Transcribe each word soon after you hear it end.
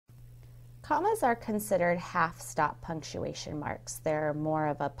Commas are considered half-stop punctuation marks. They're more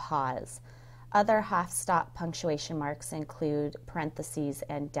of a pause. Other half-stop punctuation marks include parentheses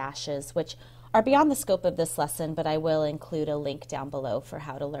and dashes, which are beyond the scope of this lesson, but I will include a link down below for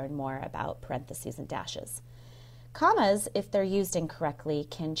how to learn more about parentheses and dashes. Commas, if they're used incorrectly,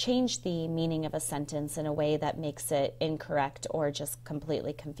 can change the meaning of a sentence in a way that makes it incorrect or just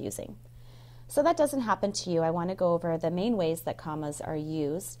completely confusing. So that doesn't happen to you. I want to go over the main ways that commas are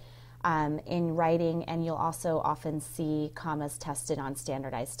used in writing, and you'll also often see commas tested on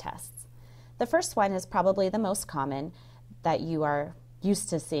standardized tests. The first one is probably the most common that you are used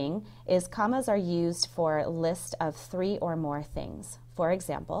to seeing, is commas are used for a list of 3 or more things. For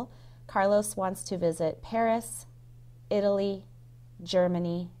example, Carlos wants to visit Paris, Italy,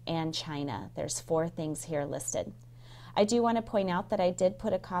 Germany, and China. There's 4 things here listed. I do want to point out that I did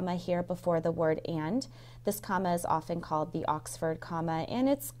put a comma here before the word and. This comma is often called the Oxford comma, and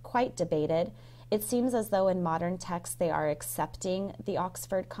it's quite debated. It seems as though in modern texts they are accepting the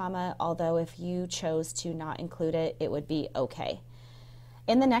Oxford comma, although if you chose to not include it, it would be okay.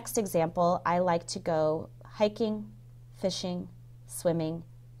 In the next example, I like to go hiking, fishing, swimming,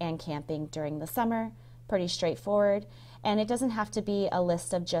 and camping during the summer. Pretty straightforward. And it doesn't have to be a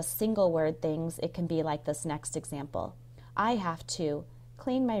list of just single word things. It can be like this next example. I have to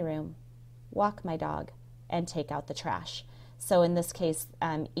clean my room, walk my dog, and take out the trash. So in this case,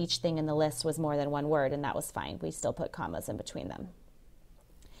 each thing in the list was more than one word, and that was fine. We still put commas in between them.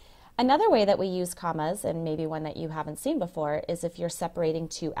 Another way that we use commas, and maybe one that you haven't seen before, is if you're separating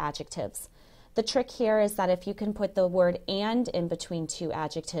 2 adjectives. The trick here is that if you can put the word and in between 2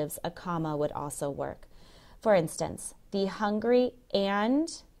 adjectives, a comma would also work. For instance, the hungry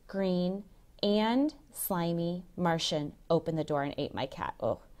and green and slimy Martian opened the door and ate my cat.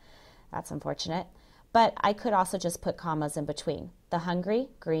 Oh, that's unfortunate. But I could also just put commas in between. The hungry,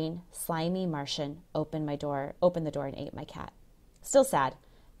 green, slimy Martian opened the door and ate my cat. Still sad,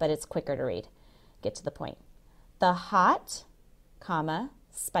 but it's quicker to read. Get to the point. The hot, comma,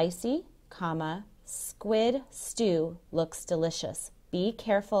 spicy, comma, squid stew looks delicious. Be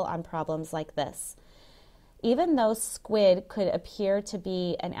careful on problems like this. Even though squid could appear to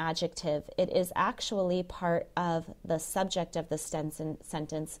be an adjective, it is actually part of the subject of the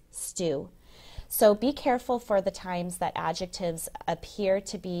sentence, stew. So be careful for the times that adjectives appear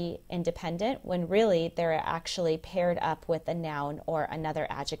to be independent when really they're actually paired up with a noun or another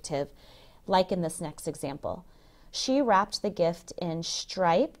adjective, like in this next example. She wrapped the gift in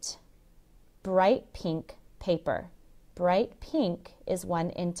striped, bright pink paper. Bright pink is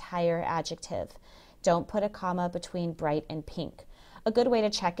one entire adjective. Don't put a comma between bright and pink. A good way to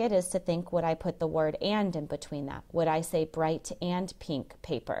check it is to think, would I put the word and in between that? Would I say bright and pink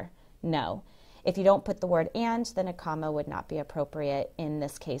paper? No. If you don't put the word and, then a comma would not be appropriate in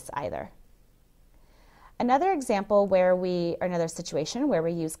this case either. Another situation where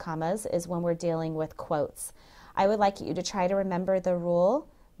we use commas is when we're dealing with quotes. I would like you to try to remember the rule,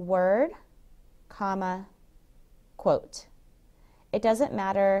 word, comma, quote. It doesn't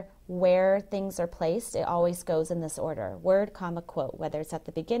matter where things are placed, it always goes in this order, word, comma, quote, whether it's at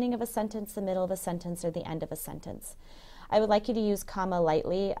the beginning of a sentence, the middle of a sentence, or the end of a sentence. I would like you to use comma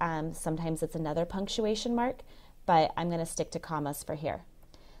lightly. Sometimes it's another punctuation mark, but I'm going to stick to commas for here.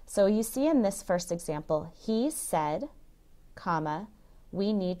 So you see in this first example, he said, comma,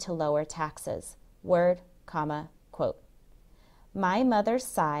 we need to lower taxes, word, comma, quote. My mother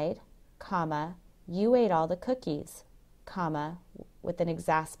sighed, comma, you ate all the cookies, comma, with an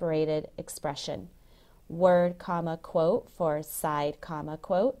exasperated expression. Word, comma, quote for sighed, comma,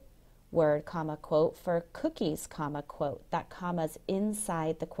 quote. Word, comma, quote for cookies, comma, quote. That comma's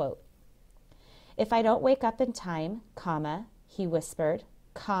inside the quote. If I don't wake up in time, comma, he whispered,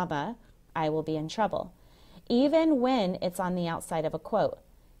 comma, I will be in trouble. Even when it's on the outside of a quote.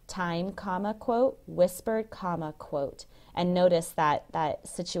 Time, comma, quote, whispered, comma, quote. And notice that that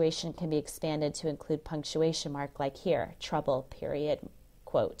situation can be expanded to include punctuation mark like here, trouble, period,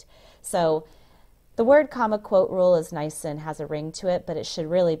 quote. So the word, comma, quote rule is nice and has a ring to it, but it should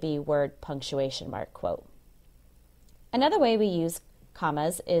really be word, punctuation mark, quote. Another way we use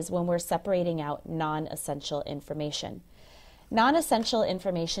commas is when we're separating out non-essential information. Non-essential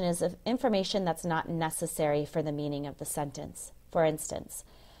information is information that's not necessary for the meaning of the sentence. For instance,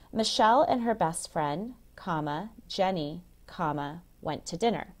 Michelle and her best friend, comma, Jenny, comma, went to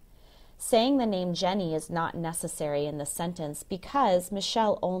dinner. Saying the name Jenny is not necessary in the sentence because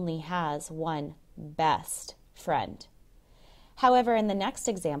Michelle only has one best friend. However, in the next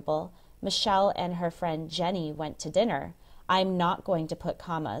example, Michelle and her friend Jenny went to dinner. I'm not going to put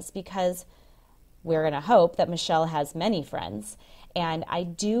commas because we're going to hope that Michelle has many friends, And I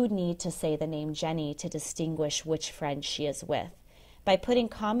do need to say the name Jenny to distinguish which friend she is with. By putting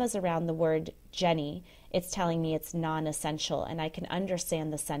commas around the word Jenny, it's telling me it's non-essential, and I can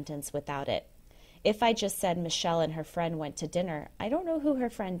understand the sentence without it. If I just said Michelle and her friend went to dinner, I don't know who her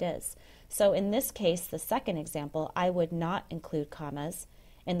friend is. So in this case, the second example, I would not include commas.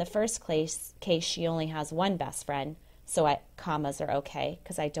 In the first case, she only has one best friend, so commas are okay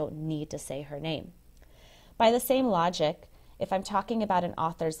because I don't need to say her name. By the same logic, if I'm talking about an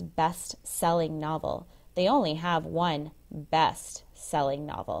author's best-selling novel, they only have one best-selling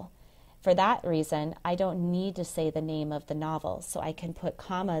novel. For that reason, I don't need to say the name of the novel, so I can put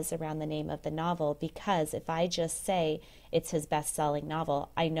commas around the name of the novel because if I just say it's his best-selling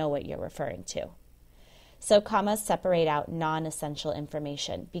novel, I know what you're referring to. So commas separate out non-essential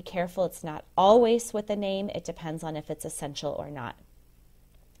information. Be careful, it's not always with the name. It depends on if it's essential or not.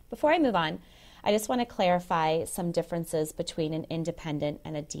 Before I move on, I just want to clarify some differences between an independent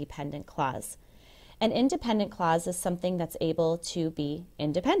and a dependent clause. An independent clause is something that's able to be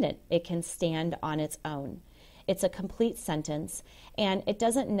independent. It can stand on its own. It's a complete sentence, and it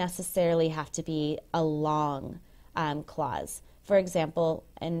doesn't necessarily have to be a long clause. For example,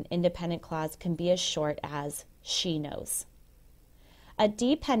 an independent clause can be as short as she knows. A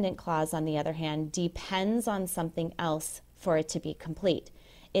dependent clause, on the other hand, depends on something else for it to be complete.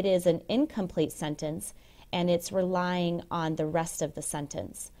 It is an incomplete sentence, and it's relying on the rest of the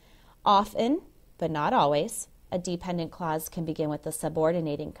sentence. Often, but not always, a dependent clause can begin with a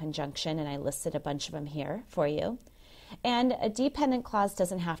subordinating conjunction, and I listed a bunch of them here for you. And a dependent clause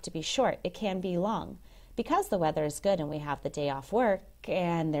doesn't have to be short. It can be long because the weather is good and we have the day off work,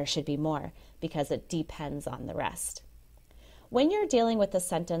 and there should be more because it depends on the rest. When you're dealing with a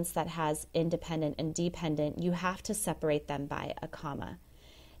sentence that has independent and dependent, you have to separate them by a comma.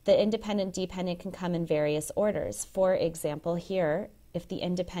 The independent-dependent can come in various orders. For example, here, if the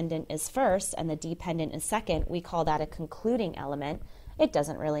independent is first and the dependent is second, we call that a concluding element. It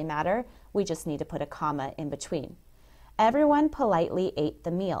doesn't really matter. We just need to put a comma in between. Everyone politely ate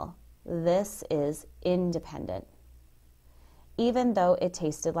the meal. This is independent. Even though it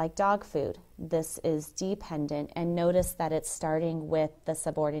tasted like dog food, this is dependent, and notice that it's starting with the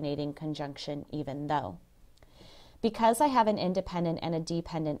subordinating conjunction even though. Because I have an independent and a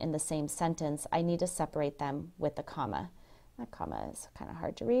dependent in the same sentence, I need to separate them with a comma. That comma is kind of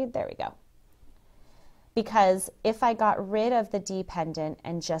hard to read. There we go. Because if I got rid of the dependent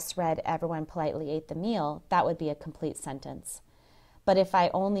and just read everyone politely ate the meal, that would be a complete sentence. But if I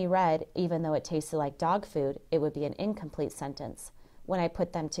only read even though it tasted like dog food, it would be an incomplete sentence. When I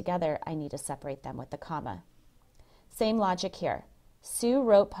put them together, I need to separate them with a comma. Same logic here. Sue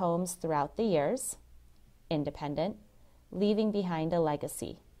wrote poems throughout the years, independent, leaving behind a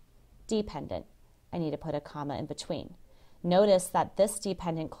legacy, dependent. I need to put a comma in between. Notice that this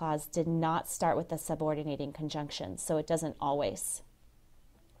dependent clause did not start with a subordinating conjunction, so it doesn't always.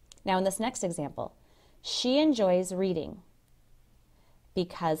 Now in this next example, she enjoys reading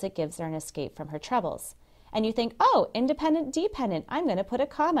because it gives her an escape from her troubles. And you think, oh, independent, dependent, I'm going to put a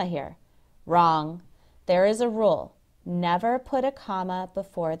comma here. Wrong. There is a rule. Never put a comma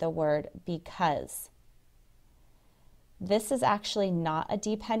before the word because. This is actually not a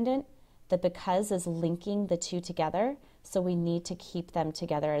dependent. The because is linking the two together, so we need to keep them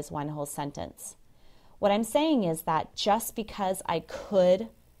together as one whole sentence. What I'm saying is that just because I could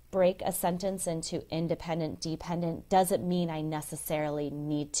break a sentence into independent, dependent, doesn't mean I necessarily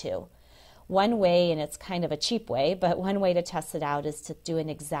need to. One way, and it's kind of a cheap way, but one way to test it out is to do an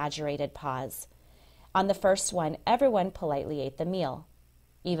exaggerated pause. On the first one, everyone politely ate the meal,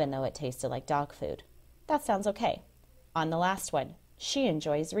 even though it tasted like dog food. That sounds okay. On the last one, she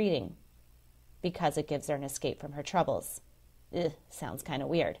enjoys reading because it gives her an escape from her troubles. Sounds kind of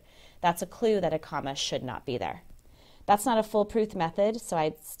weird. That's a clue that a comma should not be there. That's not a foolproof method, so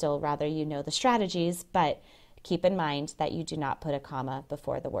I'd still rather you know the strategies, but keep in mind that you do not put a comma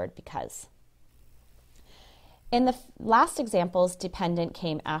before the word because. In the last examples, dependent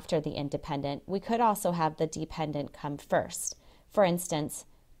came after the independent. We could also have the dependent come first. For instance,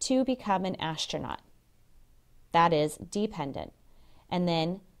 to become an astronaut. That is dependent. And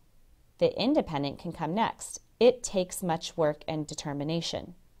then the independent can come next. It takes much work and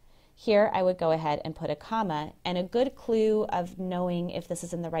determination. Here I would go ahead and put a comma, and a good clue of knowing if this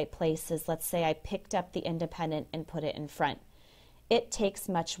is in the right place is, let's say I picked up the independent and put it in front. It takes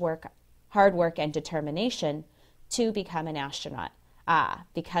much work, hard work and determination to become an astronaut.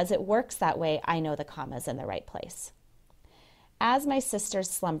 Because it works that way, I know the comma's in the right place. As my sister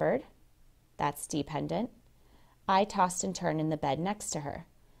slumbered, that's dependent, I tossed and turned in the bed next to her.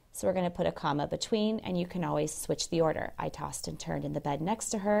 So we're going to put a comma between, and you can always switch the order. I tossed and turned in the bed next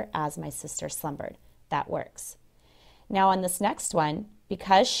to her as my sister slumbered. That works. Now on this next one,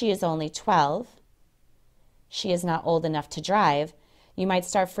 because she is only 12, she is not old enough to drive, you might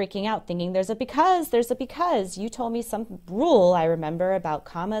start freaking out thinking there's a because. You told me some rule, I remember, about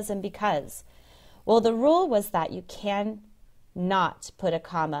commas and because. Well, the rule was that you can not put a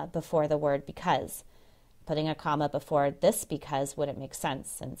comma before the word because. Putting a comma before this because wouldn't make sense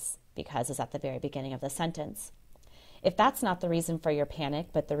since because is at the very beginning of the sentence. If that's not the reason for your panic,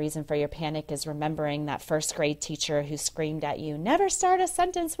 but the reason for your panic is remembering that first grade teacher who screamed at you, never start a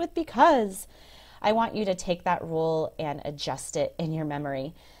sentence with because, I want you to take that rule and adjust it in your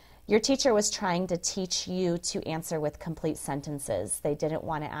memory. Your teacher was trying to teach you to answer with complete sentences. They didn't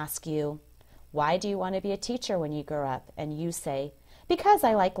want to ask you, why do you want to be a teacher when you grow up? And you say, because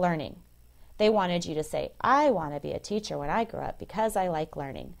I like learning. They wanted you to say, I want to be a teacher when I grow up because I like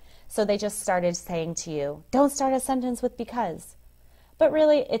learning. So they just started saying to you, don't start a sentence with because. But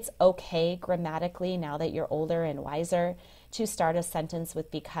really, it's okay grammatically now that you're older and wiser to start a sentence with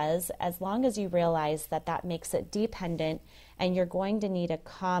because, as long as you realize that that makes it dependent and you're going to need a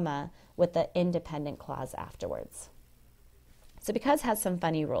comma with the independent clause afterwards. So because has some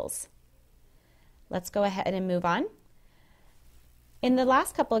funny rules. Let's go ahead and move on. In the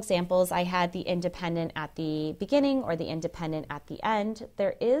last couple examples, I had the independent at the beginning or the independent at the end.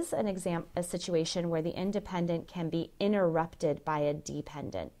 There is a situation where the independent can be interrupted by a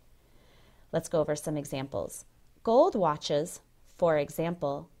dependent. Let's go over some examples. Gold watches, for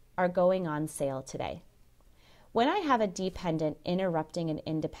example, are going on sale today. When I have a dependent interrupting an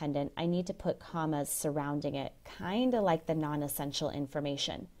independent, I need to put commas surrounding it, kind of like the non-essential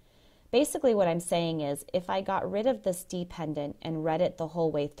information. Basically what I'm saying is, if I got rid of this dependent and read it the whole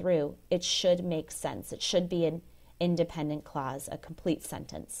way through, it should make sense. It should be an independent clause, a complete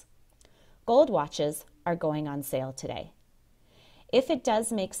sentence. Gold watches are going on sale today. If it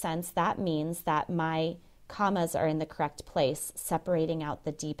does make sense, that means that my commas are in the correct place, separating out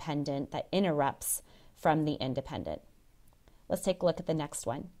the dependent that interrupts from the independent. Let's take a look at the next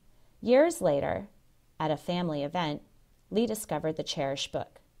one. Years later, at a family event, Lee discovered the cherished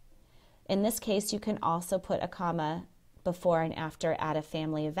book. In this case, you can also put a comma before and after at a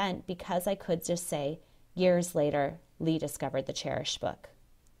family event because I could just say, years later, Lee discovered the cherished book.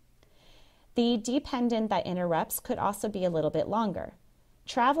 The dependent that interrupts could also be a little bit longer.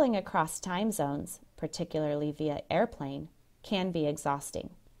 Traveling across time zones, particularly via airplane, can be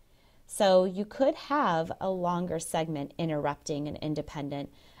exhausting. So you could have a longer segment interrupting an independent.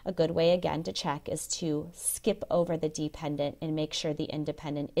 A good way, again, to check is to skip over the dependent and make sure the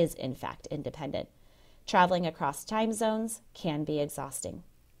independent is, in fact, independent. Traveling across time zones can be exhausting.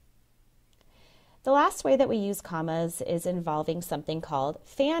 The last way that we use commas is involving something called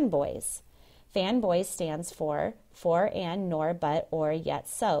fanboys. Fanboys stands for and, nor, but, or, yet,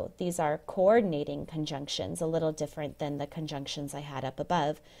 so. These are coordinating conjunctions, a little different than the conjunctions I had up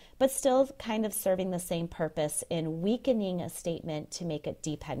above, but still kind of serving the same purpose in weakening a statement to make it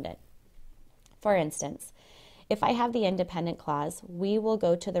dependent. For instance, if I have the independent clause, we will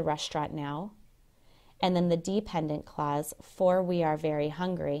go to the restaurant now, and then the dependent clause, for we are very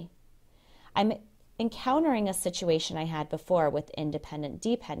hungry, I'm encountering a situation I had before with independent,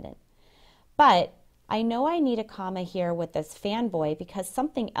 dependent. But I know I need a comma here with this fanboy because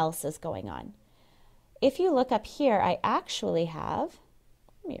something else is going on. If you look up here, I actually have,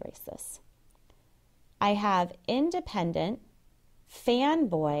 let me erase this. I have independent,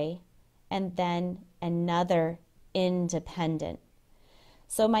 fanboy, and then another independent.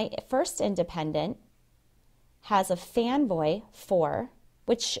 So my first independent has a fanboy, for,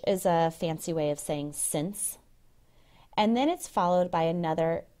 which is a fancy way of saying since. And then it's followed by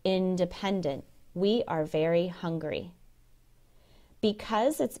another independent. We are very hungry.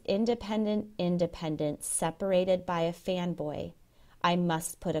 Because it's independent, separated by a fanboy, I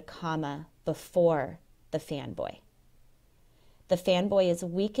must put a comma before the fanboy. The fanboy is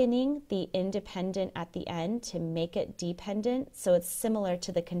weakening the independent at the end to make it dependent, so it's similar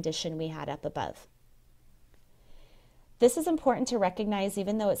to the condition we had up above. This is important to recognize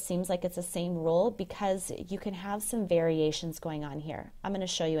even though it seems like it's the same rule because you can have some variations going on here. I'm going to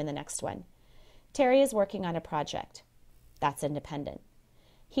show you in the next one. Terry is working on a project. That's independent.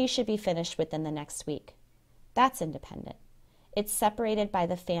 He should be finished within the next week. That's independent. It's separated by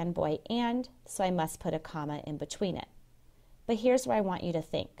the fanboy and, so I must put a comma in between it. But here's where I want you to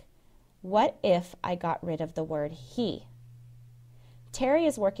think. What if I got rid of the word he? Terry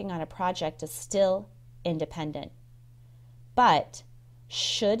is working on a project is still independent. But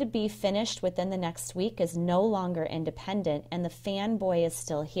should be finished within the next week is no longer independent, and the fanboy is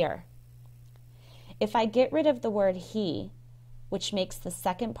still here. If I get rid of the word he, which makes the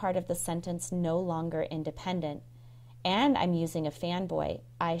second part of the sentence no longer independent, and I'm using a fanboy,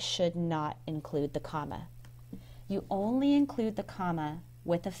 I should not include the comma. You only include the comma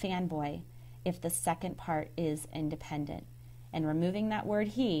with a fanboy if the second part is independent, and removing that word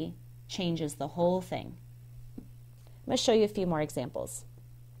he changes the whole thing. I'm going to show you a few more examples.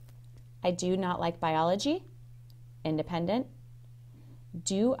 I do not like biology, independent.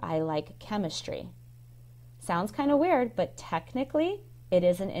 Do I like chemistry? Sounds kind of weird, but technically it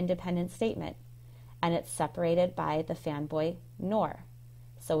is an independent statement, and it's separated by the fanboy nor.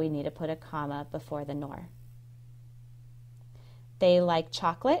 So we need to put a comma before the nor. They like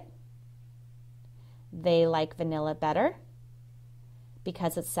chocolate. They like vanilla better.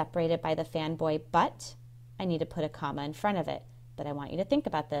 Because it's separated by the fanboy but, I need to put a comma in front of it. But I want you to think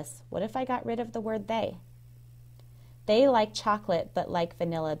about this. What if I got rid of the word they? They like chocolate but like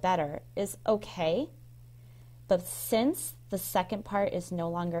vanilla better is okay. But since the second part is no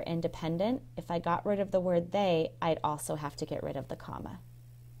longer independent, if I got rid of the word they, I'd also have to get rid of the comma.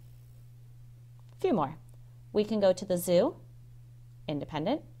 A few more. We can go to the zoo,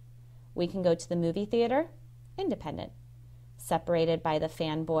 independent. We can go to the movie theater, independent. Separated by the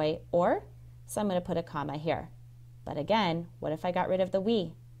fanboy or, so I'm going to put a comma here. But again, what if I got rid of the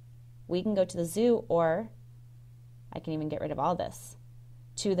we? We can go to the zoo, or I can even get rid of all this.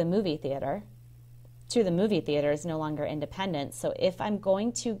 To the movie theater. To the movie theater is no longer independent. So if I'm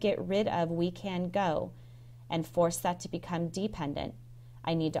going to get rid of we can go and force that to become dependent,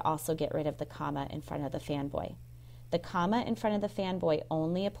 I need to also get rid of the comma in front of the fanboy. The comma in front of the fanboy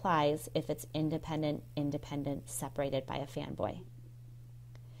only applies if it's independent, separated by a fanboy.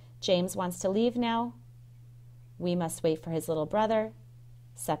 James wants to leave now. We must wait for his little brother,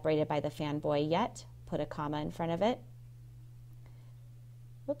 separated by the fanboy yet. Put a comma in front of it.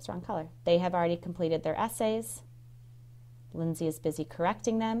 Oops, wrong color. They have already completed their essays. Lindsay is busy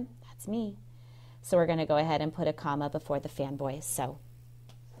correcting them. That's me. So we're going to go ahead and put a comma before the fanboy. So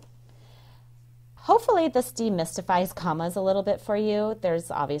hopefully this demystifies commas a little bit for you. There's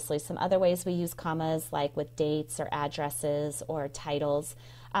obviously some other ways we use commas, like with dates or addresses or titles,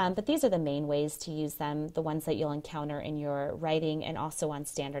 but these are the main ways to use them, the ones that you'll encounter in your writing and also on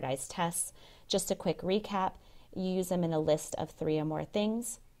standardized tests. Just a quick recap, you use them in a list of 3 or more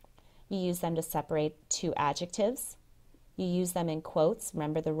things. You use them to separate 2 adjectives. You use them in quotes.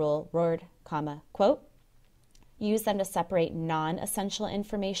 Remember the rule, word, comma, quote. Use them to separate non-essential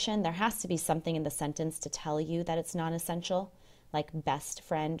information. There has to be something in the sentence to tell you that it's non-essential, like best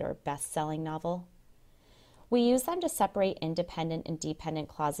friend or best-selling novel. We use them to separate independent and dependent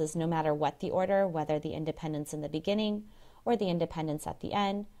clauses no matter what the order, whether the independent's in the beginning or the independent's at the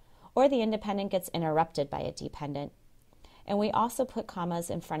end, or the independent gets interrupted by a dependent. And we also put commas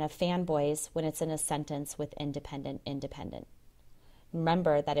in front of fanboys when it's in a sentence with independent.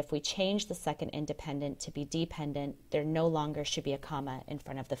 Remember that if we change the second independent to be dependent, there no longer should be a comma in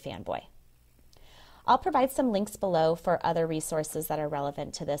front of the fanboy. I'll provide some links below for other resources that are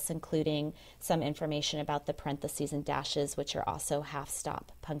relevant to this, including some information about the parentheses and dashes, which are also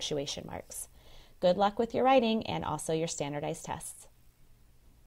half-stop punctuation marks. Good luck with your writing and also your standardized tests.